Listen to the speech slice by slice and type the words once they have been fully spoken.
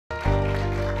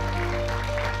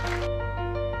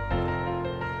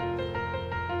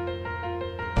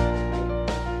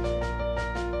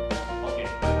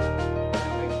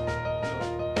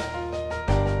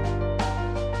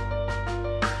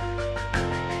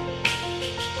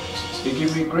It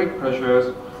gives me great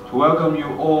pleasure to welcome you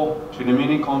all to the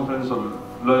mini conference of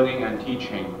learning and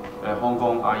teaching at Hong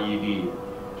Kong IED.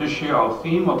 This year our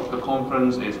theme of the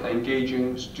conference is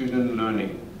engaging student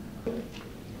learning.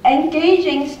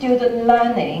 Engaging student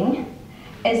learning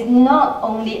is not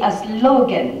only a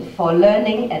slogan for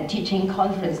learning and teaching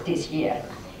conference this year.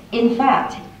 In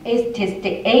fact, it is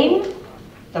the aim,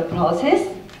 the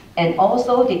process, and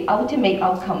also the ultimate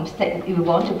outcomes that we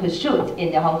want to pursue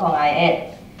in the Hong Kong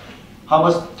IED. How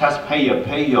much taxpayer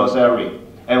pay your salary?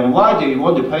 And why they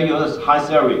want to pay your high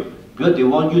salary? Because they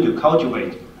want you to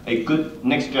cultivate a good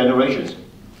next generation.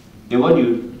 They want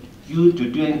you to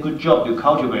do a good job to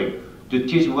cultivate, to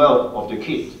teach well of the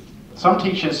kids. Some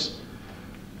teachers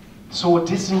saw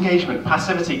disengagement,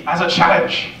 passivity as a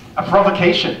challenge, a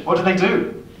provocation. What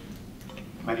do?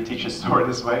 Many teachers saw it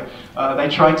this way. They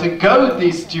try to goad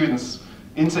these students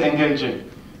into engaging.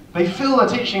 They fill the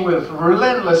teaching with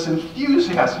relentless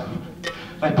enthusiasm.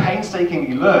 They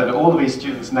painstakingly learned all of these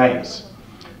students' names.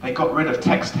 They got rid of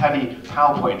text-heavy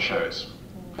PowerPoint shows.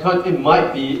 It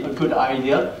might be a good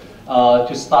idea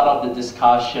to start up the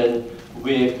discussion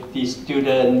with the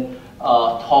student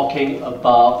talking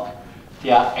about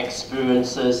their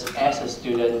experiences as a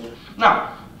student.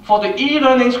 Now, for the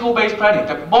e-learning school-based planning,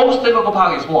 the most difficult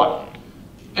part is what?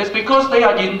 It's because they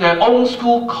are in their own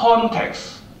school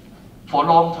context for a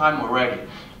long time already.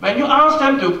 When you ask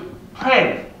them to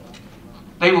plan,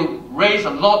 they will raise a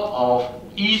lot of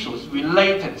issues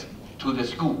related to the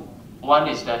school. One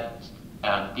is that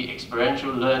the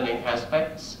experiential learning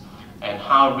aspects and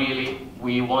how really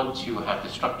we want to have the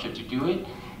structure to do it.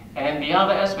 And the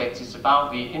other aspect is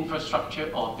about the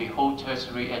infrastructure of the whole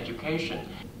tertiary education.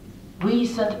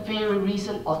 Very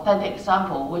recent, authentic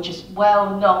example, which is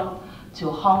well known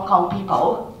to Hong Kong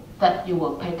people, that you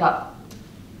will pick up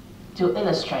to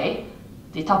illustrate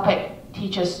the topic,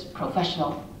 teachers'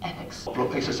 professional ethics.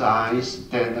 Exercise,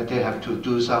 then they have to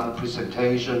do some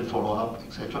presentation, follow-up,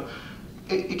 etc.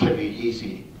 It can be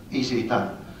easily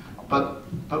done. But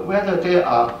whether they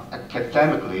are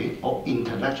academically or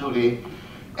intellectually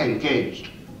engaged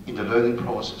in the learning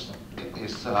process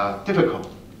is difficult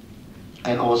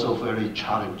and also very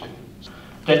challenging.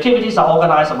 The activities are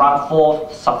organized around 4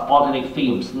 subordinate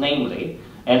themes, namely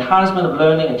enhancement of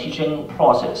learning and teaching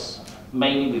process,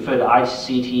 mainly refer to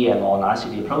ICT and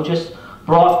non-ICT approaches,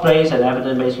 broad-based and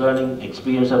evidence-based learning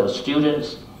experiences of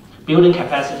students, building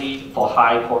capacity for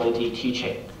high-quality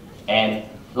teaching, and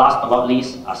last but not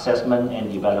least, assessment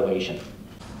and evaluation.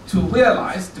 To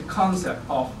realize the concept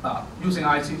of using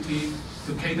ICT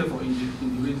to cater for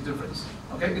individual difference.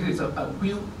 Okay, it is a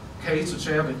real case to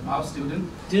share with our students.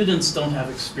 Students don't have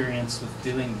experience with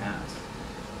doing that.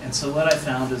 And so what I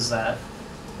found is that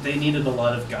they needed a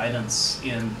lot of guidance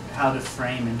in how to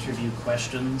frame interview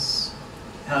questions,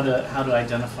 how to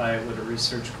identify what a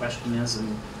research question is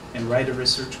and write a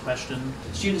research question.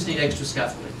 Students need extra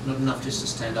scaffolding, not enough just to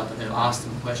stand up and ask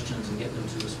them questions and get them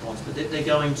to respond, but they're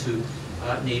going to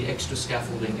need extra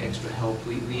scaffolding, extra help.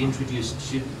 We introduce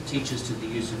teachers to the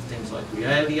use of things like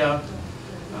realia,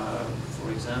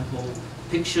 for example,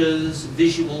 pictures,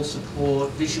 visual support,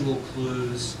 visual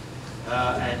clues,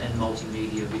 and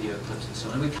multimedia video clips and so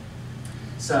on.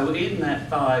 So in that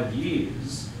 5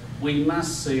 years, we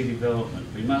must see development,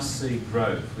 we must see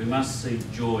growth, we must see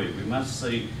joy, we must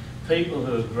see people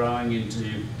who are growing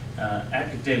into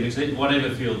academics, in whatever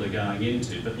field they're going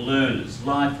into, but learners,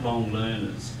 lifelong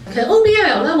learners. 其實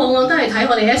OBL 咧，往往都係睇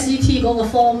我哋 SET 嗰個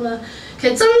form 啦。其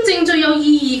實真正最有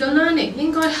意義嘅 learning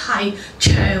應該係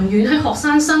長遠喺學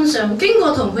生身上，經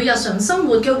過同佢日常生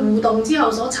活嘅互動之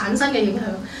後所產生嘅影響。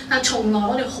但從來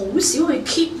我哋好少去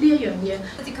keep 呢一樣嘢。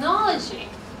Technology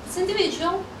is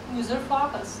individual,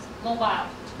 user-focused, mobile,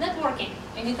 networking,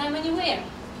 anytime, anywhere,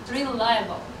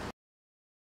 reliable.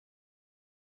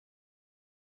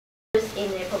 In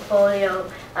a portfolio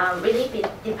really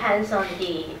depends on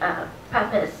the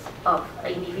purpose of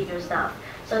individual staff.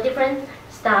 So different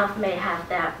staff may have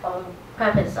their own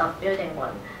purpose of building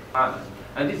one.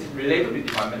 And this is related to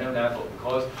departmental level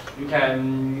because you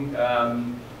can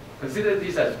consider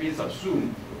this as being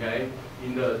subsumed, okay,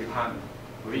 in the department,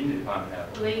 within the department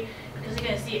level. Because you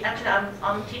can see, actually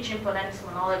I'm teaching phonetics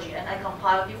phonology and I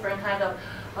compile different kind of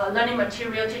learning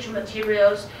material, teaching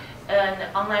materials, and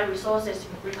online resources,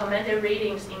 recommended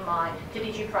readings in my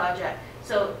TDG project.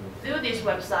 So through this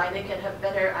website, they can have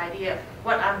better idea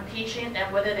what I'm teaching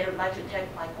and whether they would like to take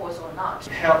my course or not.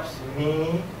 It helps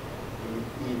me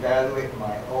evaluate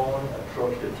my own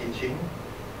approach to teaching.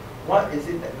 What is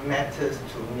it that matters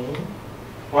to me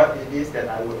what it is that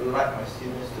I would like my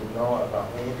students to know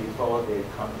about me before they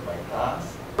come to my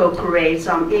class. We'll create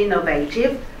some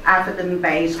innovative,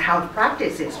 evidence-based health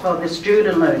practices for the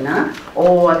student learner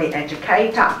or the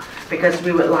educator, because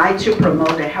we would like to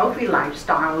promote the healthy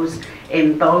lifestyles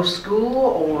in both school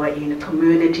or in a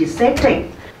community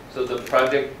setting. So the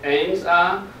project aims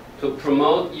are to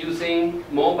promote using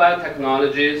mobile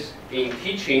technologies in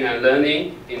teaching and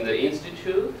learning in the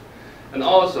institute, and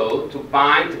also to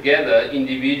bind together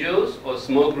individuals or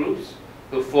small groups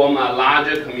to form a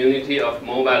larger community of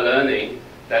mobile learning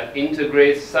that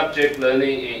integrates subject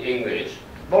learning in English.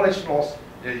 Knowledge loss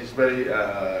is very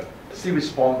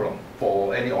serious problem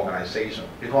for any organization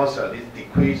because it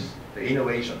decreases the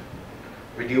innovation,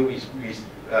 reduce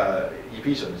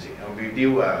efficiency, and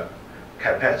reduce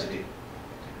capacity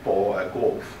for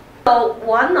growth. So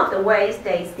one of the ways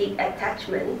they seek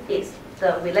attachment is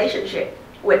the relationship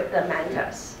with the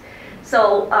mentors.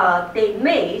 So they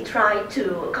may try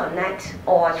to connect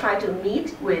or try to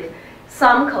meet with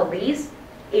some colleagues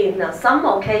in some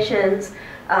occasions.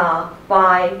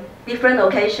 By different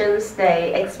occasions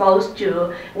they exposed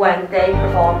to when they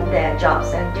perform their jobs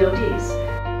and duties.